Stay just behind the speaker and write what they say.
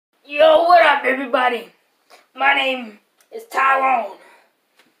Yo, what up, everybody? My name is Tyrone,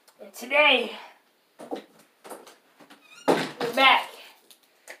 and today we're back.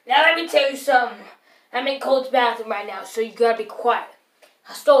 Now, let me tell you something. I'm in Cole's bathroom right now, so you gotta be quiet.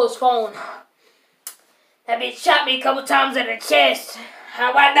 I stole his phone. That bitch shot me a couple times in the chest.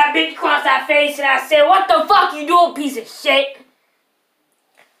 I wiped that bitch across that face, and I said, "What the fuck you doing, piece of shit?"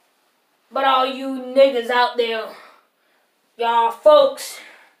 But all you niggas out there, y'all folks,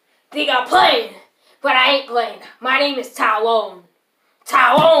 think I'm playing, but I ain't playing. My name is Tyrone.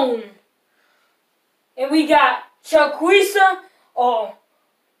 Tyrone. And we got Chaquisa or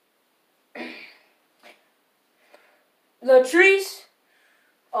Latrice.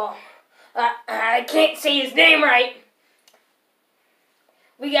 Oh, I can't say his name right.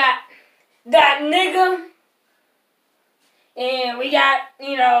 We got that nigga. And we got,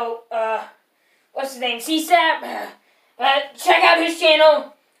 what's his name? CSAP. Check out his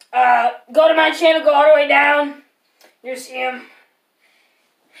channel. Go to my channel, go all the way down. You'll see him.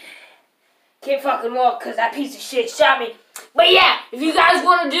 Can't fucking walk because that piece of shit shot me. But yeah, if you guys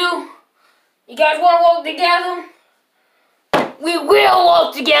want to walk together, we will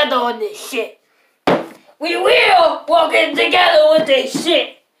walk together on this shit. We will walk in together with this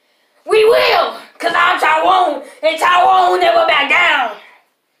shit. We will, because I'm Tyrone, and Tyrone never back down.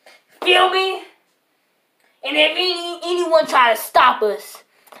 Feel me? And if anyone try to stop us,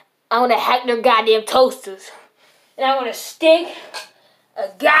 I'm going to hack their goddamn toasters. And I'm going to stick a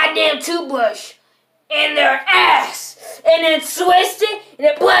goddamn toothbrush in their ass. And then twist it, and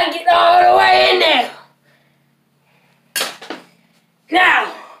the blood get all the way in there.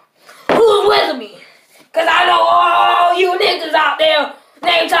 Now, who's with me? Because I know all you niggas out there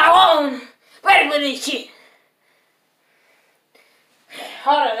named Tyrone ready for this shit.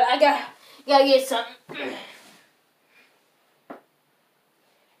 Hold on, I gotta get something.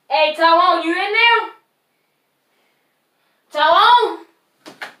 Hey, Tyrone, you in there? Tyrone?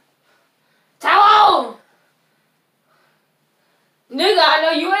 Tyrone! Nigga, I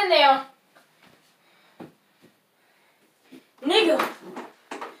know you in there. Nigga.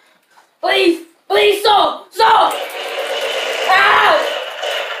 Please, so. Ah!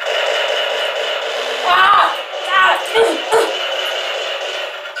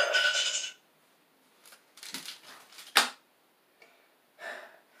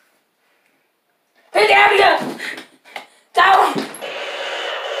 Hey, there we go. Tyrone.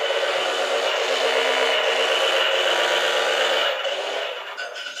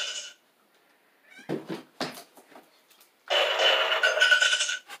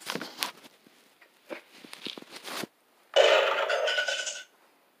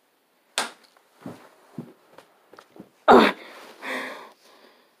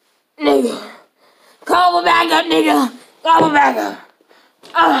 Nigga. Call me back up, nigga. Call me back up.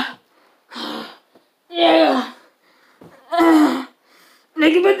 Yeah.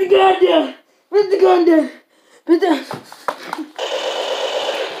 Nigga, put the gun down. Put the gun down. Put the...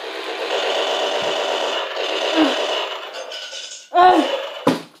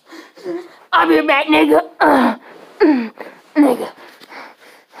 I'll be back, nigga.